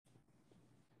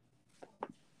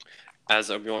as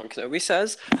Obi-Wan Kenobi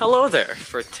says, hello there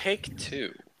for take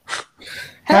 2.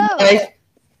 Hello. Hi.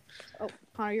 Oh,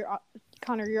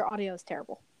 Connor, your audio is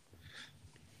terrible.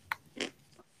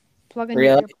 Plug in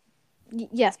Really?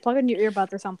 yes, plug in your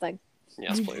earbuds or something.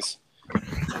 Yes, please.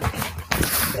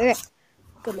 Okay.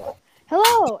 Good luck.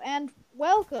 Hello and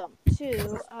welcome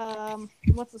to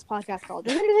what's this podcast called?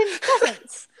 Entertainment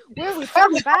Discussions, where we talk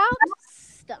about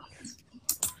stuff.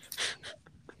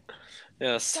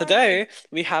 Yes, today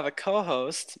we have a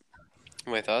co-host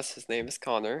with us. His name is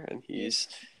Connor, and he's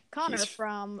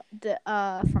from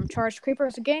Charged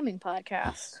Creepers, a gaming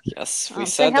podcast. Yes, we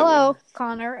say said hello, that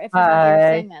Connor, if you've already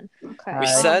your thing in. Okay. we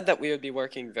said that we would be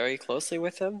working very closely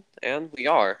with him, and we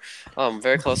are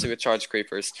very closely with Charged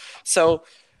Creepers. So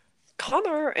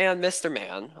Connor and Mr.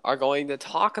 Man are going to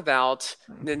talk about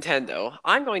Nintendo.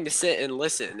 I'm going to sit and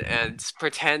listen and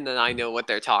pretend that I know what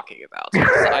they're talking about.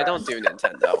 I don't do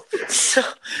Nintendo.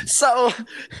 So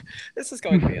this is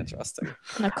going to be interesting.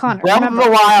 Now, Connor, Breath of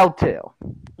the Wild 2.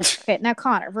 Okay, now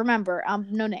Connor, remember,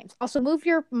 no names. Also, move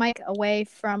your mic away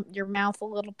from your mouth a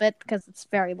little bit because it's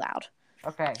very loud.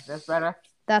 Okay, that's better?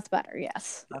 That's better,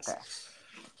 yes. Okay.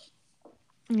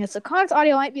 Yeah, so Connor's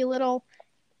audio might be a little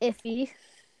iffy.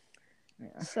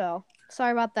 Yeah. So,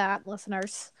 sorry about that,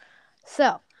 listeners.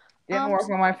 So, didn't work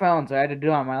on my phone, so I had to do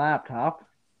it on my laptop.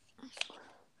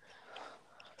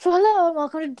 So, hello and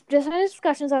welcome to Disney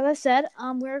Discussions. As I said,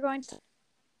 we're going to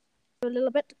do a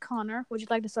little bit. Connor, would you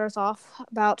like to start us off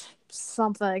about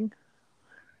something?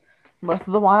 Breath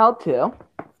of the Wild 2.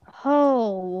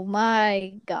 Oh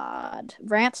my god.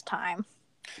 Rant time.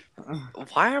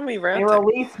 Why are we ranting? They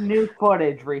released new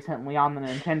footage recently on the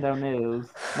Nintendo News.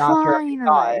 Not sure if you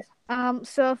saw it.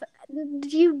 So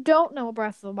if you don't know what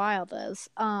Breath of the Wild is,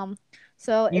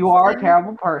 so you are a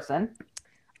terrible person.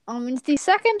 It's the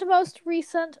second most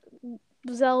recent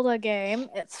Zelda game.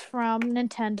 It's from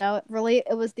Nintendo.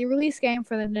 It was the release game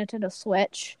for the Nintendo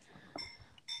Switch.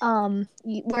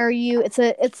 Where it's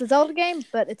a Zelda game,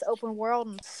 but it's open world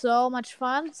and so much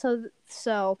fun.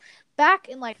 So back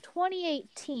in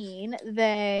 2018,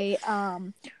 they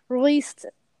released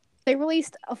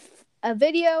a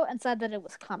video and said that it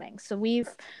was coming. So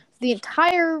the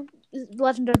entire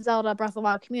Legend of Zelda Breath of the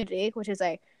Wild community, which is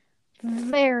a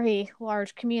very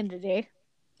large community,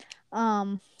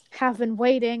 have been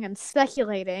waiting and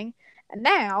speculating, and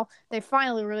now they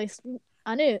finally released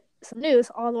some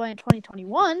news all the way in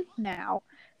 2021 now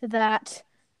that.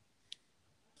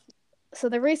 So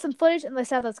they released some footage and they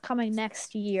said that's coming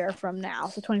next year from now,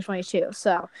 so 2022.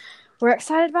 So we're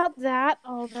excited about that,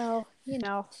 although,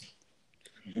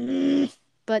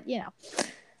 but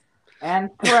And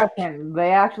correction,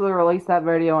 they actually released that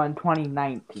video in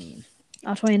 2019.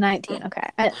 Oh, 2019. Okay,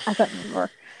 I couldn't remember.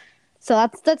 So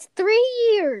that's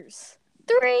 3 years.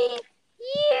 3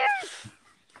 years.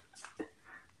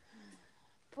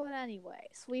 But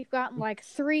anyways, we've gotten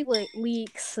 3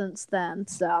 leaks since then.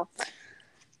 So,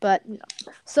 but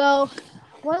so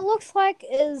what it looks like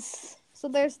is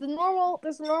there's the normal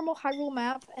Hyrule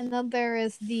map, and then there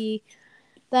is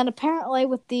then apparently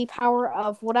with the power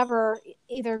of whatever,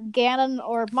 either Ganon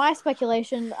or my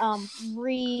speculation,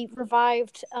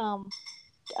 revived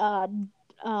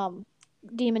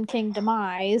Demon King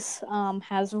Demise,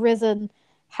 has risen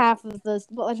half of the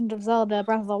Legend of Zelda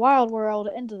Breath of the Wild world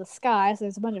into the sky. So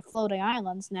there's a bunch of floating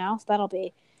islands now, so that'll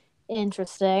be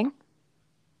interesting.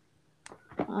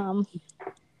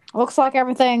 Looks like a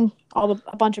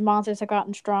bunch of monsters have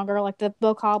gotten stronger. Like the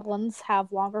bokoblins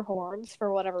have longer horns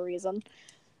for whatever reason.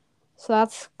 So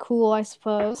that's cool, I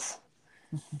suppose.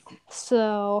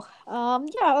 So,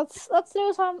 yeah, that's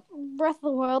news on Breath of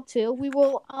the Wild 2. We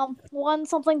will, when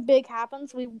something big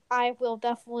happens, I will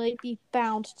definitely be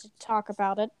bound to talk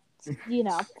about it.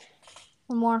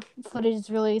 When more footage is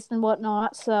released and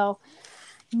whatnot. So,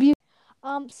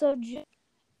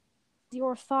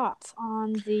 your thoughts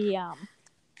on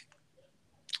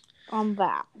on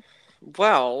that?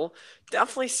 Well,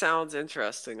 definitely sounds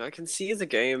interesting. I can see the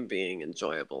game being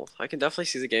enjoyable.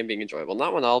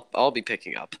 Not one I'll be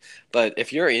picking up, but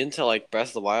if you're into Breath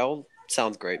of the Wild,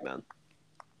 sounds great, man.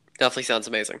 Definitely sounds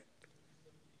amazing.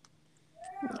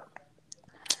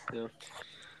 Yeah.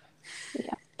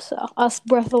 Yeah. So us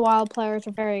Breath of the Wild players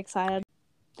are very excited.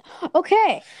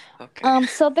 Okay.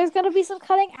 So there's gonna be some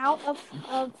cutting out of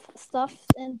stuff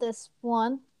in this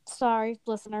one. Sorry,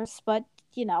 listeners, but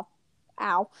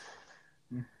ow.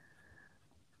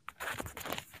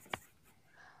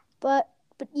 But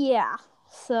yeah,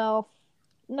 so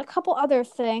a couple other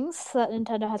things that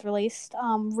Nintendo has released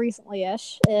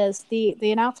recently-ish is the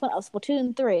announcement of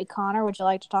Splatoon 3. Connor, would you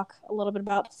like to talk a little bit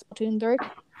about Splatoon 3?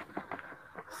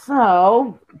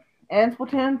 So, in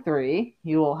Splatoon 3,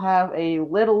 you will have a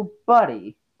little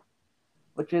buddy,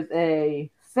 which is a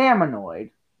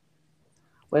Salmonoid.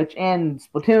 Which in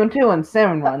Splatoon 2 and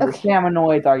Salmon Run, Okay. the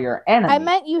Salmonoids are your enemy. I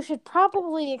meant you should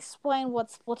probably explain what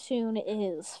Splatoon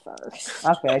is first.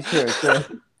 Okay, true.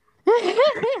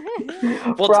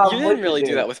 Well, Probably you didn't really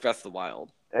should do that with Breath of the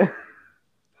Wild.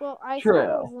 Well, I True. said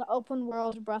it was an open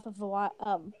world Breath of the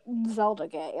Wild Zelda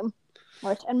game.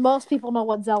 And most people know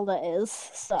what Zelda is,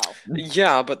 so.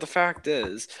 Yeah, but the fact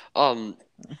is, and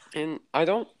I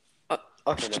don't.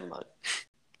 Okay, never mind.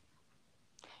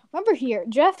 Remember here,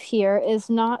 Jeff here is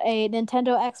not a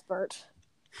Nintendo expert.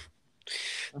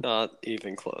 Not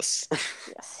even close.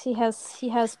 Yes, he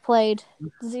has played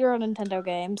 0 Nintendo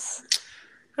games.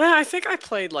 I think I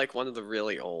played like one of the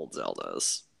really old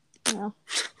Zeldas. No.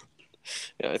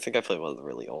 Yeah, I think I played one of the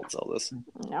really old Zeldas.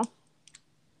 No.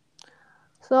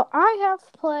 So I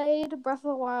have played Breath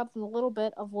of the Wild and a little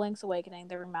bit of Link's Awakening,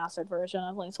 the remastered version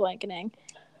of Link's Awakening.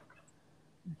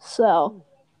 So,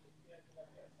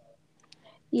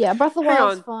 yeah, Breath of the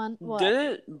Wild is fun. What?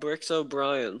 Didn't Brix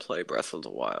O'Brien play Breath of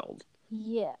the Wild?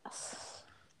 Yes.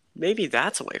 Maybe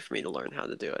that's a way for me to learn how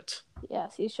to do it.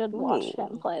 Yes, you should watch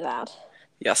him play that.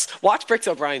 Yes, watch Brix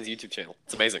O'Brien's YouTube channel.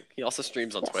 It's amazing. He also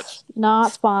streams on Twitch.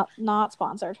 Not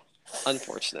sponsored.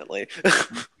 Unfortunately.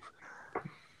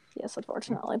 Yes,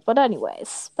 unfortunately. But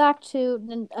anyways, back to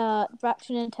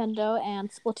Nintendo and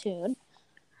Splatoon.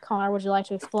 Connor, would you like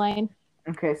to explain?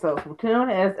 Okay, so Splatoon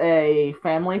is a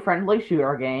family-friendly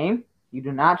shooter game. You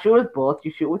do not shoot with bullets,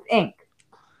 you shoot with ink.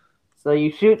 So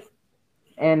you shoot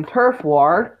in Turf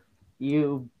War,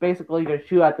 you basically just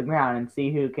shoot at the ground and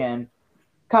see who can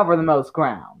cover the most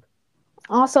ground.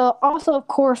 Also, of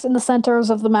course, in the centers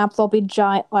of the map, there'll be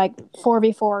giant,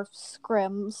 4v4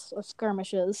 scrims or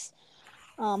skirmishes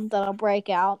that'll break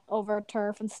out over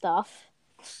turf and stuff.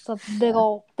 So big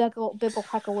ol'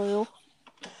 heckaloo.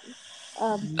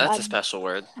 That's a special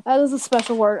word. That is a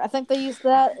special word. I think they use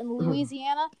that in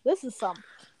Louisiana. This is some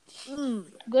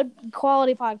good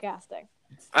quality podcasting.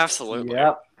 Absolutely.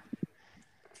 Yep.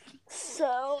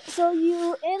 So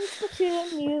you in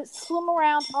Splatoon, you swim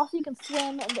around. Also, you can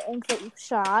swim in the ink that you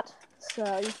shot.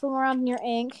 So you swim around in your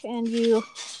ink and you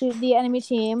shoot the enemy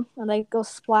team, and they go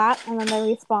splat, and then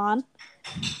they respawn.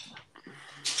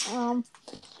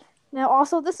 Now,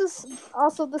 also this is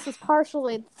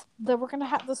partially that we're gonna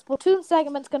have the Splatoon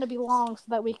segment's gonna be long, so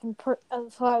that we can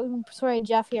persuade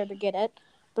Jeff here to get it.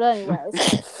 But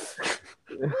anyways,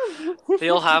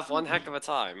 he'll have one heck of a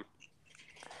time.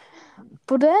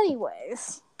 But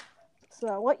anyways,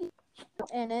 so what you do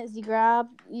in it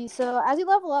is so as you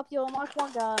level up, you'll unlock more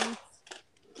guns,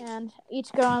 and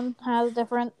each gun has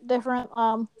different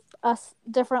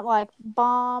like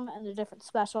bomb and a different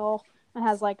special, and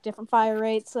has like different fire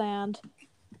rates and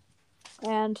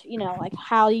like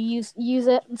how you use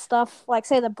it and stuff. Like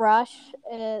say the brush,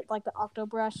 like the octo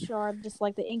brush or just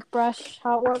like the ink brush.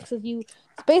 How it works is it's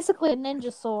basically a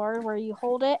ninja sword where you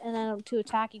hold it, and then to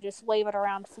attack you just wave it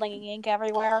around, flinging ink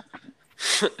everywhere.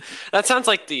 That sounds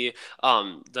like the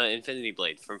Infinity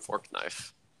Blade from Fork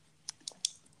Knife.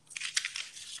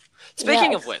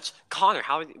 Speaking of which, Connor,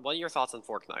 what are your thoughts on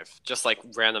Fork Knife? Just like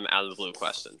random out of the blue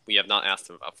question. We have not asked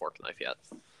him about Fork Knife yet.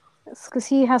 It's because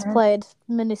he has played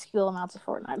minuscule amounts of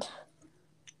Fortnite.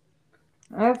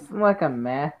 It's like a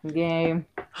math game.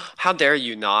 How dare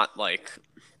you not like?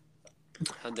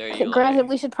 How dare you? Granted,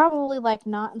 we should probably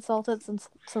not insult it since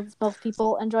most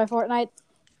people enjoy Fortnite.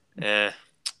 Yeah,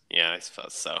 I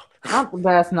suppose so. Not the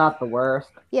best, not the worst.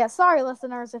 Yeah, sorry,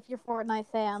 listeners, if you're Fortnite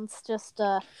fans, just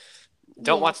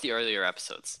don't watch the earlier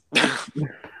episodes. Yeah,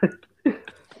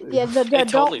 they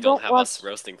totally don't have watch... us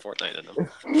roasting Fortnite in them.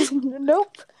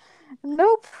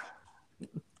 Nope.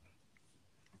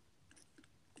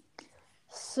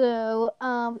 So,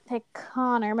 hey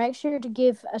Connor, make sure to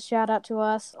give a shout out to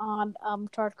us on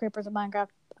Charge Creepers and Minecraft,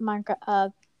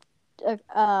 the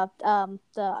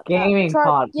gaming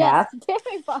podcast. Yes,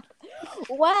 gaming podcast.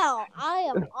 Wow, I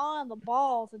am on the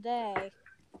ball today.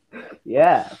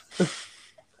 Yes.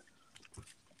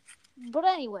 But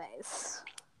anyways.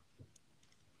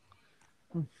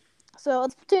 So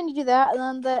it's Splatoon, you do that,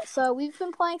 and then so we've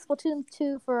been playing Splatoon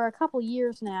 2 for a couple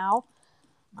years now.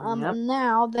 Yep. And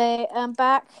now they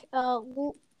back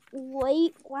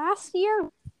late last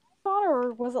year,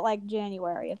 or was it like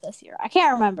January of this year? I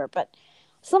can't remember, but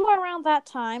somewhere around that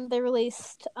time they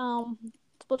released a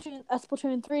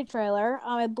Splatoon 3 trailer.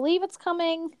 I believe it's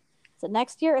coming. Is it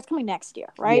next year? It's coming next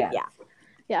year, right? Yeah.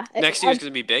 Next year's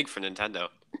going to be big for Nintendo.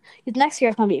 Next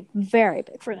year is going to be very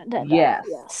big for Nintendo.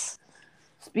 Yes.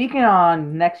 Speaking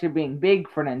on next year being big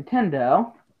for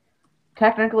Nintendo,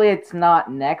 technically it's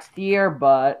not next year,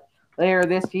 but later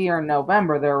this year in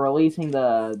November, they're releasing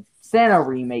the Sinnoh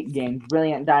remake games,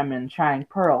 Brilliant Diamond and Shining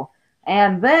Pearl.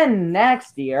 And then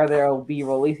next year, they'll be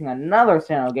releasing another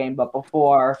Sinnoh game, but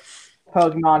before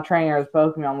Pokemon Trainers,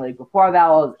 Pokemon League, before that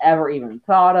was ever even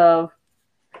thought of,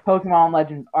 Pokemon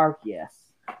Legends Arceus.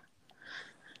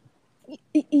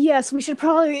 Yes, we should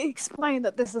probably explain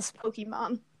that this is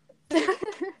Pokemon.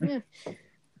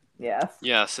 Yes.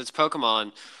 Yes, it's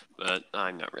Pokemon, but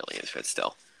I'm not really into it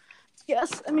still.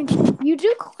 Yes, I mean, you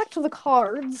do collect the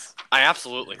cards. I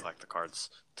absolutely collect the cards.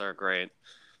 They're great.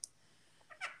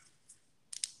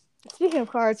 Speaking of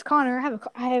cards, Connor,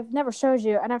 I have never showed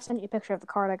you. I never sent you a picture of the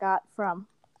card I got from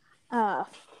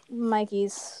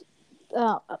Mikey's,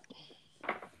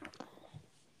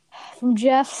 from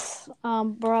Jeff's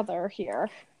brother here.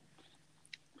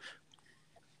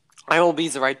 I will be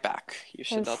right back. You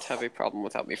should not have a problem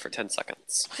without me for 10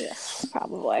 seconds. Yes,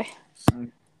 probably.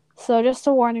 So just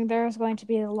a warning, there is going to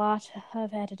be a lot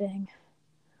of editing.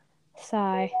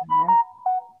 Sigh.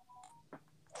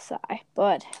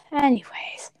 But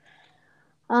anyways.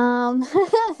 But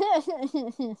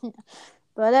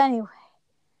anyway.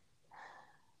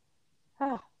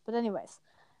 But anyways.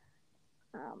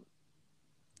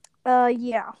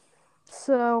 Yeah.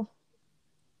 So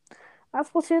that's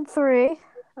Splatoon 3.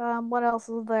 What else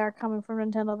is there coming from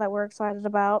Nintendo that we're excited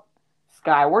about?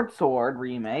 Skyward Sword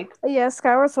remake. Yeah,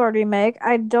 Skyward Sword remake.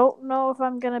 I don't know if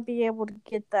I'm gonna be able to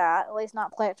get that. At least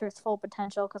not play it to its full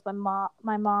potential because my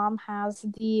mom has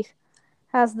the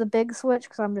big Switch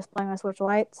because I'm just playing my Switch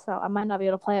Lite, so I might not be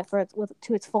able to play it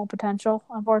to its full potential,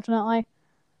 unfortunately.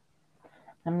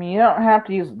 I mean, you don't have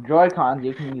to use the Joy-Cons.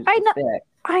 You can use the stick.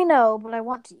 I know, but I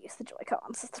want to use the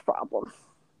Joy-Cons. That's the problem.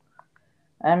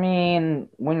 I mean,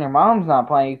 when your mom's not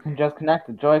playing, you can just connect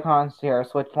the Joy-Cons to your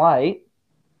Switch Lite.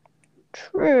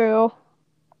 True.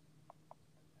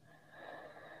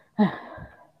 But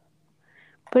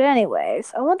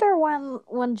anyways, I wonder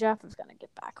when Jeff is gonna get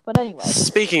back. But anyways.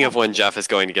 Speaking of when Jeff is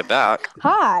going to get back.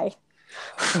 Hi.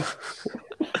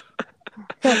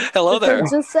 Hello there.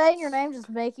 Just saying your name just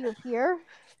make you appear?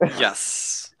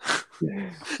 Yes.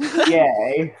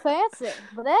 Yay. Fancy.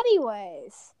 But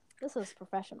anyways, this is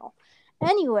professional.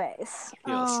 Anyways,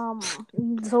 Yes.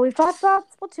 So we've talked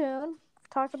about Splatoon.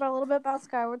 Talked about a little bit about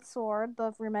Skyward Sword,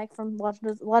 the remake from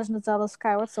Legend of Zelda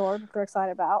Skyward Sword, which we're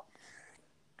excited about.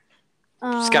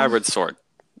 Skyward Sword.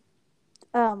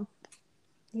 Yeah.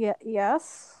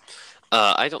 Yes.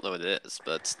 I don't know what it is,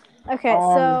 but Okay,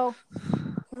 so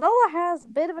Zelda has a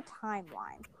bit of a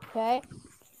timeline. Okay,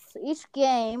 so each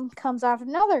game comes after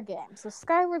another game. So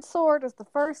Skyward Sword is the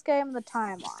first game in the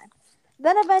timeline.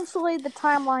 Then eventually the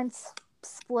timeline's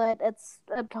split. It's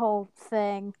a whole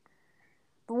thing.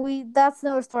 That's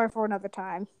another story for another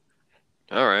time.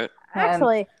 all right.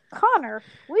 Actually, Connor,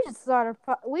 we should start a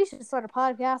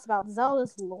podcast about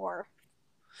Zelda's lore.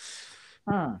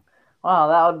 Well,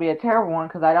 that would be a terrible one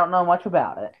because I don't know much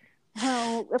about it.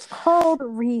 No, it's called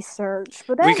research.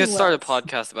 But We could start a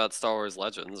podcast about Star Wars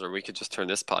Legends, or we could just turn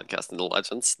this podcast into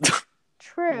Legends.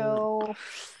 True.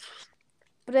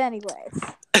 But anyways.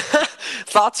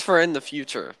 Thoughts for in the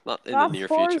future, not in the near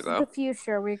future, though. In the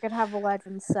future, we could have a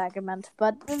Legends segment,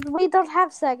 but we don't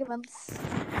have segments.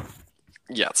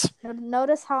 Yes.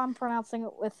 Notice how I'm pronouncing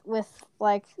it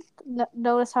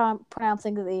notice how I'm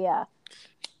pronouncing the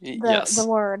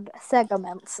word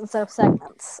segments instead of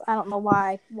segments. I don't know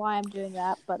why I'm doing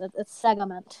that, but it's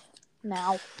segment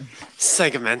now.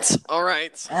 Segment. All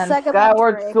right. And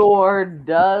Skyward Sword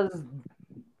does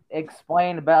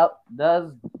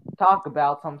talk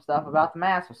about some stuff about the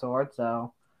Master Sword,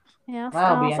 so yeah.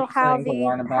 that'll be interesting to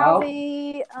learn about. How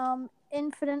the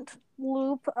infinite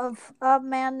loop of a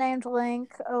man named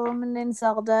Link, a woman named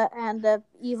Zelda, and an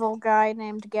evil guy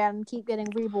named Ganon keep getting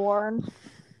reborn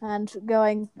and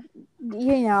going,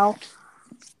 Yep.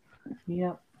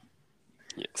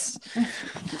 Yes.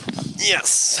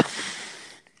 Yes.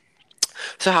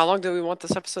 So how long do we want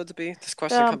this episode to be? This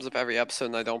question comes up every episode,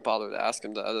 and I don't bother to ask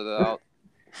him to edit it out.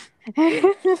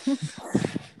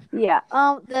 Yeah.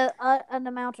 An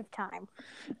amount of time.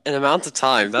 An amount of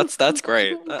time. That's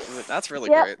great. That's really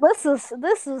great. This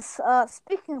is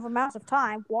speaking of amount of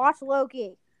time. Watch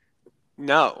Loki.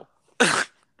 No.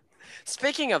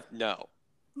 Speaking of no.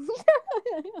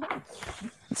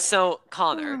 So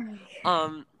Connor,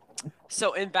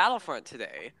 so in Battlefront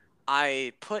today,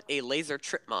 I put a laser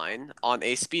trip mine on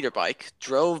a speeder bike,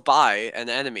 drove by an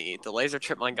enemy. The laser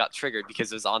trip mine got triggered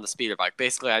because it was on the speeder bike.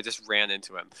 Basically, I just ran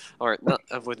into him,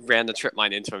 ran the trip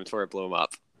mine into him to where it blew him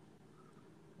up.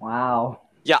 Wow.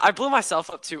 Yeah, I blew myself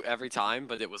up too every time,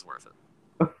 but it was worth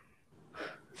it.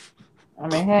 I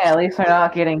mean, hey, at least they're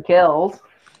not getting kills.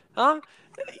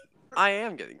 I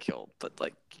am getting killed, but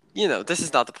like, this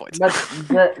is not the point.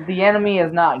 But the enemy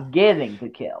is not getting the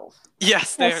kills.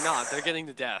 Yes, they are Yes. not. They're getting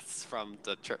the deaths from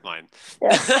the trip mine.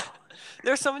 Yes.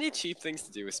 There's so many cheap things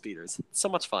to do with speeders. It's so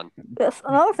much fun. Yes.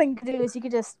 Another thing you can do is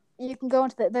you can go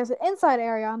into there's an inside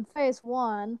area on phase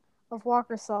 1 of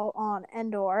Walker Assault on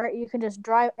Endor. You can just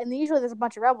drive, and usually there's a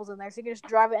bunch of rebels in there, so you can just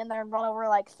drive it in there and run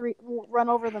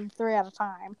over them 3 at a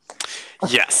time.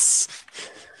 Yes.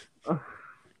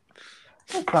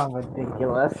 That sounds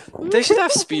ridiculous. They should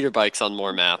have speeder bikes on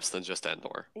more maps than just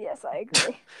Endor. Yes, I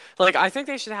agree. Like, I think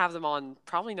they should have them on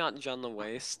probably not Jundla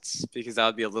Wastes, because that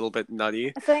would be a little bit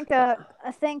nutty. I think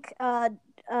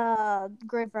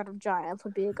Graveyard of Giants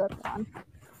would be a good one.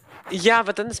 Yeah,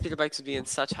 but then the speeder bikes would be in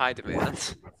such high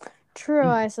demand. True,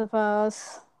 I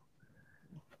suppose.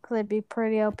 Could they be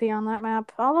pretty OP on that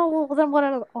map? Although, well, then what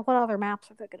other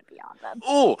maps are they going to be on then?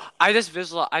 Oh, I just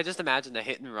imagined a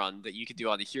hit and run that you could do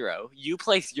on the hero. You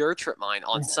place your trip mine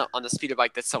on the speeder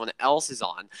bike that someone else is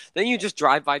on. Then you just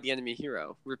drive by the enemy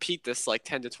hero. Repeat this like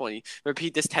 10 to 20.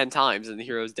 Repeat this 10 times and the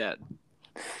hero's dead.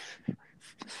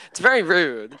 It's very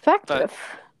rude. Effective.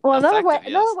 Well, another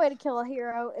Effective, way to kill a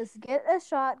hero is get a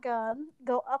shotgun,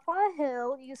 go up on a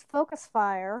hill, use focus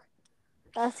fire,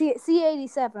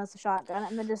 C87 as a shotgun,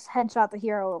 and then just headshot the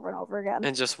hero over and over again.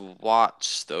 And just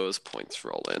watch those points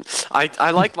roll in.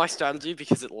 I like my strategy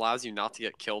because it allows you not to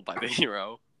get killed by the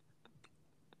hero.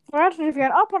 Or actually, if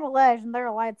you're up on a ledge and they're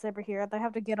a lightsaber hero, they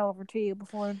have to get over to you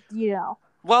before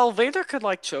Well, Vader could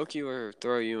like choke you or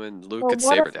throw you, and Luke could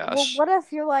saber dash. What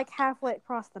if you're like halfway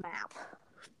across the map?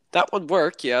 That would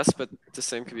work, yes, but the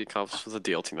same could be accomplished with a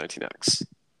DLT-19X.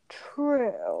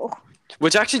 True.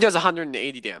 Which actually does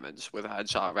 180 damage with a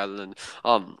headshot rather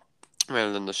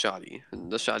than the shoddy. And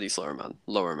the shoddy's lower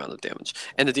amount of damage.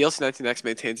 And the DLT-19X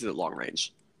maintains it at long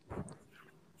range.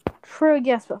 True,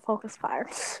 yes, but focus fire.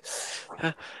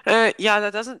 Yeah,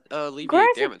 that doesn't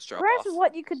alleviate damage drop off. Granted,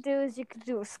 what you could do is you could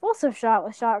do explosive shot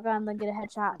with shotgun, then get a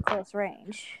headshot at close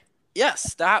range.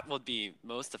 Yes, that would be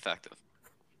most effective.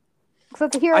 So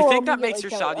the hero I will think that makes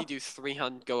your immediately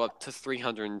shoddy go up to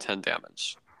 310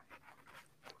 damage.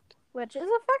 which is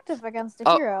effective against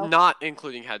a hero. Not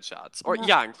including headshots. Or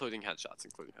including headshots.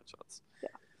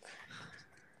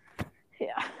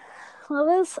 Yeah. Well,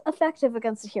 it is effective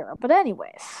against a hero. But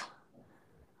anyways.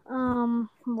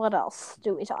 What else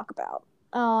do we talk about?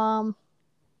 I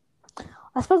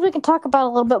suppose we can talk about a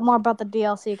little bit more about the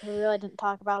DLC because we really didn't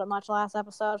talk about it much last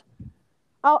episode.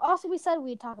 Oh, also we said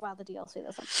we'd talk about the DLC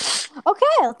this episode. Okay,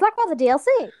 let's talk about the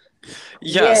DLC.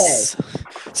 Yes.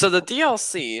 So the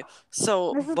DLC.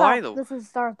 This is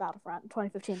Star Wars Battlefront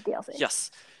 2015 DLC.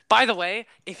 Yes. By the way,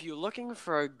 if you're looking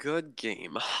for a good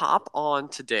game, hop on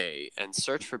today and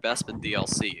search for Bespin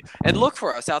DLC. And look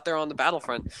for us out there on the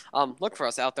battlefront. Look for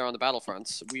us out there on the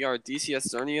battlefronts. We are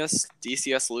DCS Xerneas,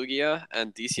 DCS Lugia,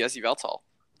 and DCS Yveltal.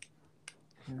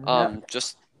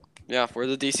 We're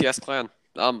the DCS clan.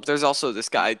 There's also this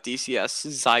guy, DCS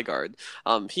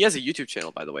Zygarde. He has a YouTube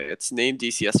channel, by the way. It's named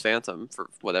DCS Phantom for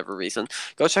whatever reason.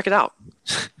 Go check it out.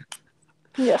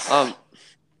 Yes.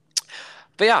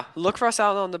 But yeah, look for us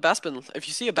out on the Bespin. If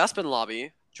you see a Bespin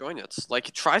lobby, join it.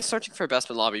 Like, try searching for a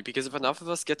Bespin lobby, because if enough of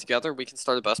us get together, we can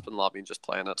start a Bespin lobby and just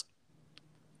play in it.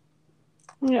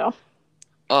 Yeah.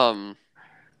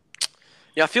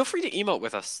 Yeah, feel free to emote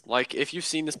with us. Like, if you've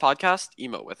seen this podcast,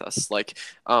 emote with us. Like,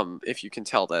 if you can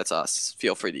tell that it's us,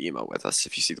 feel free to emote with us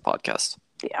if you see the podcast.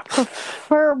 Yeah,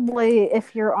 preferably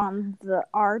if you're on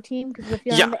our team, because if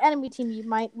you're on the enemy team,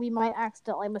 we might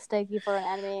accidentally mistake you for an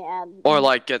enemy and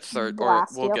get third,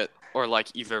 or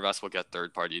like either of us will get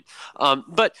third partied.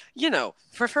 But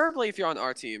preferably if you're on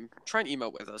our team, try and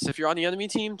emote with us. If you're on the enemy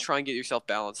team, try and get yourself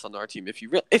balanced on our team. If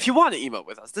you want to emote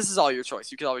with us, this is all your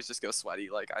choice. You could always just go sweaty,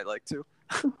 like I like to.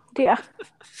 Yeah.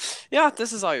 Yeah,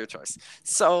 this is all your choice.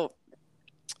 So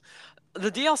the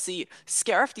DLC,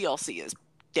 Scarif DLC is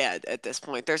dead at this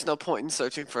point. There's no point in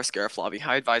searching for a Scarif lobby.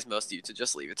 I advise most of you to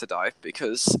just leave it to die,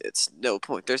 because it's no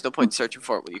point. There's no point in searching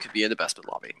for it when you could be in the Bespin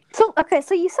lobby. So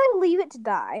you say leave it to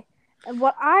die, and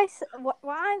what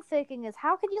I'm thinking is,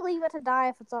 how can you leave it to die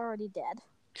if it's already dead?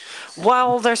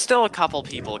 Well, there's still a couple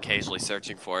people occasionally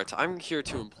searching for it. I'm here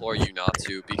to implore you not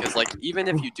to, because even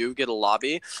if you do get a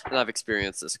lobby, and I've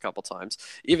experienced this a couple times,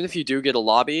 even if you do get a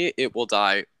lobby, it will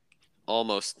die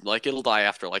it'll die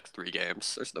after 3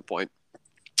 games. There's no point.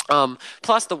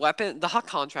 Plus the HUC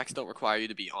contracts don't require you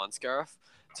to be on Scarif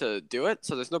to do it,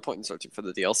 so there's no point in searching for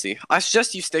the DLC. I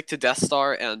suggest you stick to Death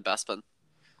Star and Bespin.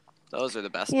 Those are the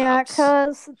best Yeah, maps.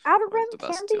 because Outer Rim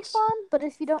can be fun, but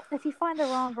if you find the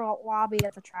wrong lobby,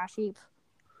 it's a trash heap.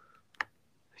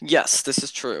 Yes, this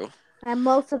is true. And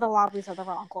most of the lobbies are the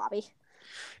wrong lobby.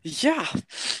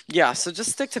 Yeah. So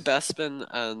just stick to Bespin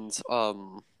and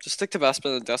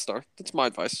Death Star. That's my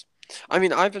advice. I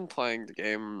mean, I've been playing the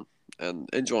game and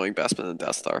enjoying Bespin and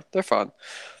Death Star. They're fun.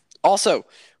 Also,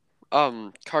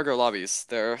 cargo lobbies.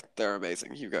 They're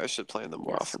amazing. You guys should play in them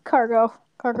more Yes, often. Cargo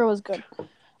is good.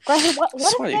 Granted, what if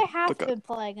Sweaty, they have but good. been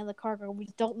playing in the cargo? We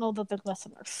don't know that they're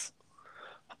listeners.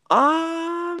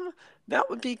 That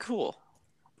would be cool.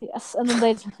 Yes, and then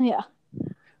they yeah.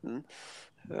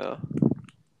 Yeah.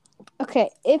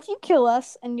 Okay, if you kill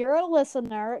us and you're a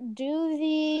listener, do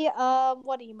the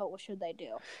what emote should they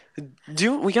do?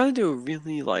 We gotta do a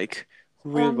really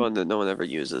weird one that no one ever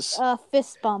uses.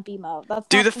 Fist bump emote.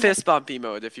 Do the fist bump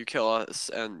emote if you kill us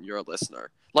and you're a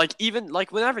listener.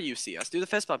 Whenever you see us, do the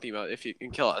fist bump emote if you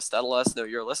can kill us. That'll let us know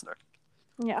you're a listener.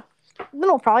 Yeah. Then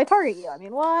we'll probably target you. I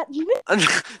mean, what?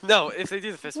 No, if they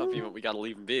do the fist bump emote, we gotta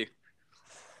leave them be.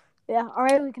 Yeah,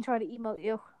 alright, we can try to emote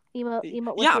you.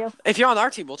 Emote with Yeah, you. if you're on our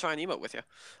team, we'll try and emote with you.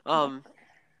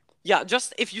 Yeah,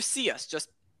 just if you see us, just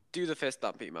do the fist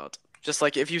bump emote. Just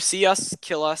if you see us,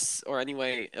 kill us, or any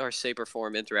way or shape or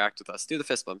form interact with us, do the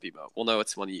fist bump emote. We'll know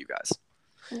it's one of you guys.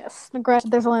 Yes.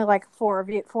 Granted, there's only 4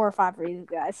 or 5 of you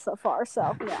guys so far,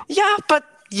 so yeah. Yeah, but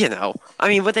I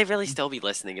mean, would they really still be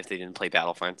listening if they didn't play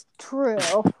Battlefront? True.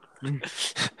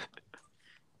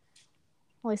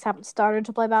 At least haven't started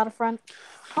to play Battlefront.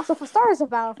 Also, for starters of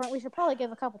Battlefront, we should probably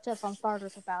give a couple tips on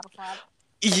starters of Battlefront.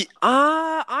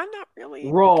 I'm not really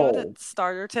good at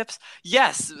starter tips.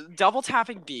 Yes, double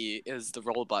tapping B is the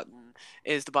roll button,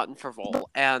 is the button for roll,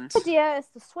 and the idea is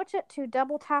to switch it to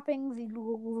double tapping the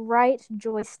right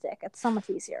joystick. It's so much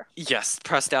easier. Yes,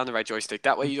 press down the right joystick.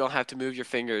 That way you don't have to move your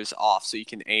fingers off, so you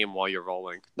can aim while you're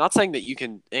rolling. Not saying that you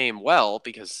can aim well,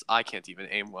 because I can't even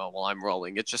aim well while I'm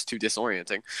rolling. It's just too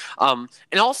disorienting.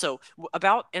 And also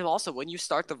when you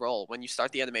start the roll, when you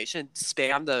start the animation,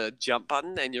 spam the jump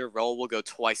button, and your roll will go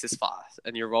twice as fast,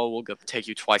 and your roll will take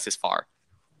you twice as far.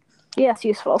 Yes,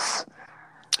 useful.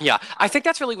 Yeah, I think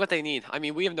that's really what they need. I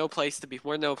mean, we're no place to be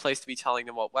telling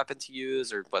them what weapon to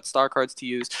use or what star cards to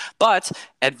use. But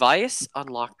advice: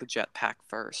 unlock the jetpack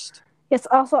first. Yes.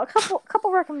 Also, a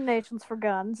couple recommendations for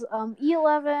guns.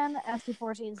 E11,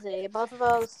 SC14Z. Both of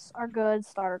those are good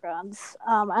starter guns.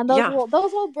 And those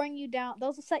will bring you down.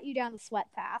 Those will set you down the sweat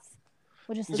path,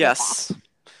 which is the yes.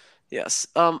 Yes.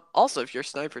 Also, if you're a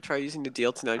sniper, try using the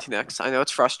DL219X. I know it's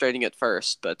frustrating at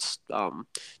first, but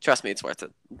trust me, it's worth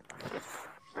it.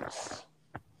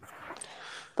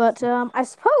 But I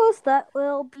suppose that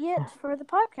will be it for the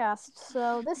podcast.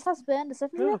 So this has been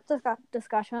Decision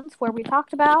Discussions, where we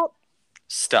talked about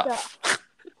stuff.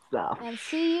 And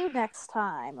see you next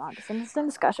time on Decision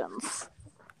Discussions.